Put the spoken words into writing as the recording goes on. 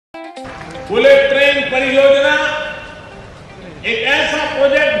Bullet train परियोजना एक ऐसा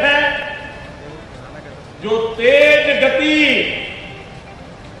प्रोजेक्ट है जो तेज गति,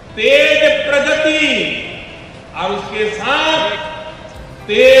 तेज प्रगति और उसके साथ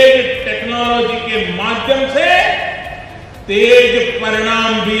तेज टेक्नोलॉजी के माध्यम से तेज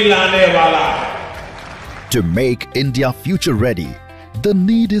परिणाम भी लाने वाला है। To make India future ready, the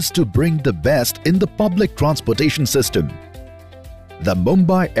need is to bring the best in the public transportation system. The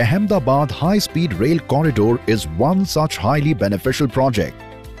Mumbai-Ahmedabad high-speed rail corridor is one such highly beneficial project.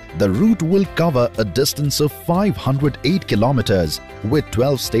 The route will cover a distance of 508 kilometers with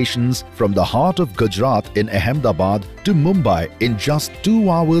 12 stations from the heart of Gujarat in Ahmedabad to Mumbai in just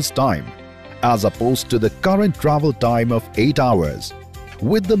 2 hours' time, as opposed to the current travel time of 8 hours.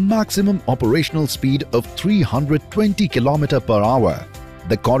 With the maximum operational speed of 320 km per hour,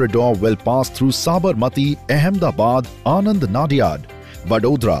 the corridor will pass through Sabarmati, Ahmedabad, Anand Nadyad,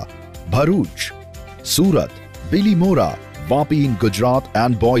 Vadodara, Bharuch, Surat, Bilimora, Vapi in Gujarat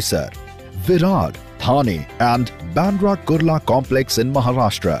and Boisar, Virar, Thane and Bandra Kurla complex in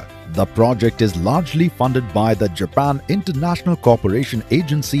Maharashtra. The project is largely funded by the Japan International Cooperation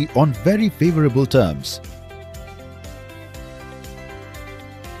Agency on very favorable terms.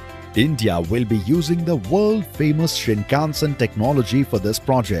 India will be using the world-famous Shinkansen technology for this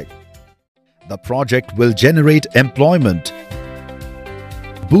project. The project will generate employment,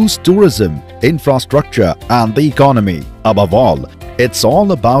 boost tourism, infrastructure and the economy. Above all, it's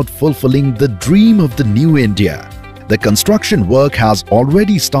all about fulfilling the dream of the new India. The construction work has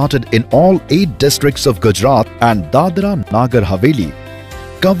already started in all 8 districts of Gujarat and Dadra Nagar Haveli,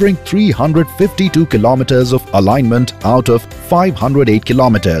 covering 352 kilometers of alignment out of 508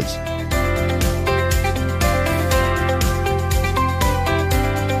 kilometers.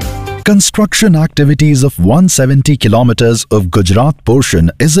 Construction activities of 170 kilometers of Gujarat portion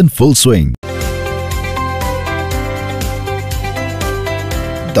is in full swing.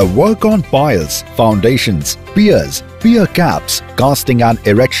 The work on piles, foundations, piers, pier caps, casting and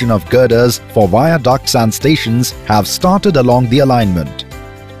erection of girders for viaducts and stations have started along the alignment.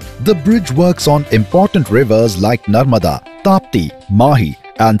 The bridge works on important rivers like Narmada, Tapti, Mahi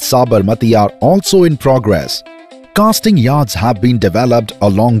and Sabarmati are also in progress. Casting yards have been developed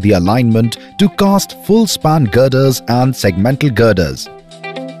along the alignment to cast full span girders and segmental girders.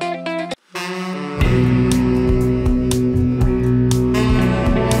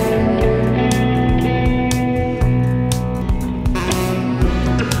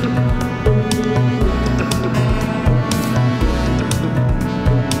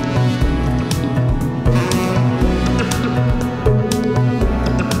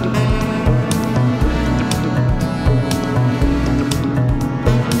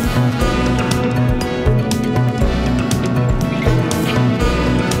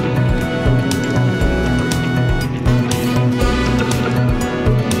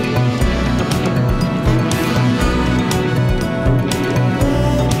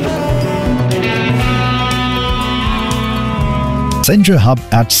 Passenger hub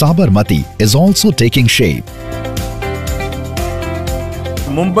at Sabarmati is also taking shape.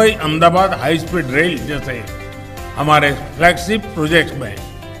 Mumbai Ahmedabad high speed rail जैसे हमारे flagship project में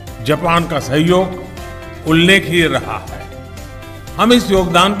Japan का सहयोग उल्लेखनीय रहा है। हम इस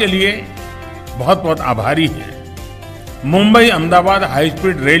योगदान के लिए बहुत बहुत आभारी हैं। Mumbai Ahmedabad high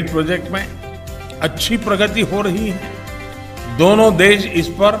speed rail project में अच्छी प्रगति हो रही है। दोनों देश इस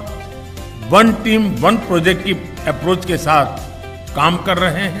पर वन टीम वन प्रोजेक्ट की अप्रोच के साथ काम कर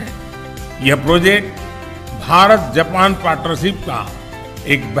रहे हैं। यह प्रोजेक्ट भारत जापान पार्टनरशिप का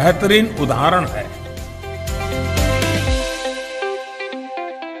एक बेहतरीन उदाहरण है।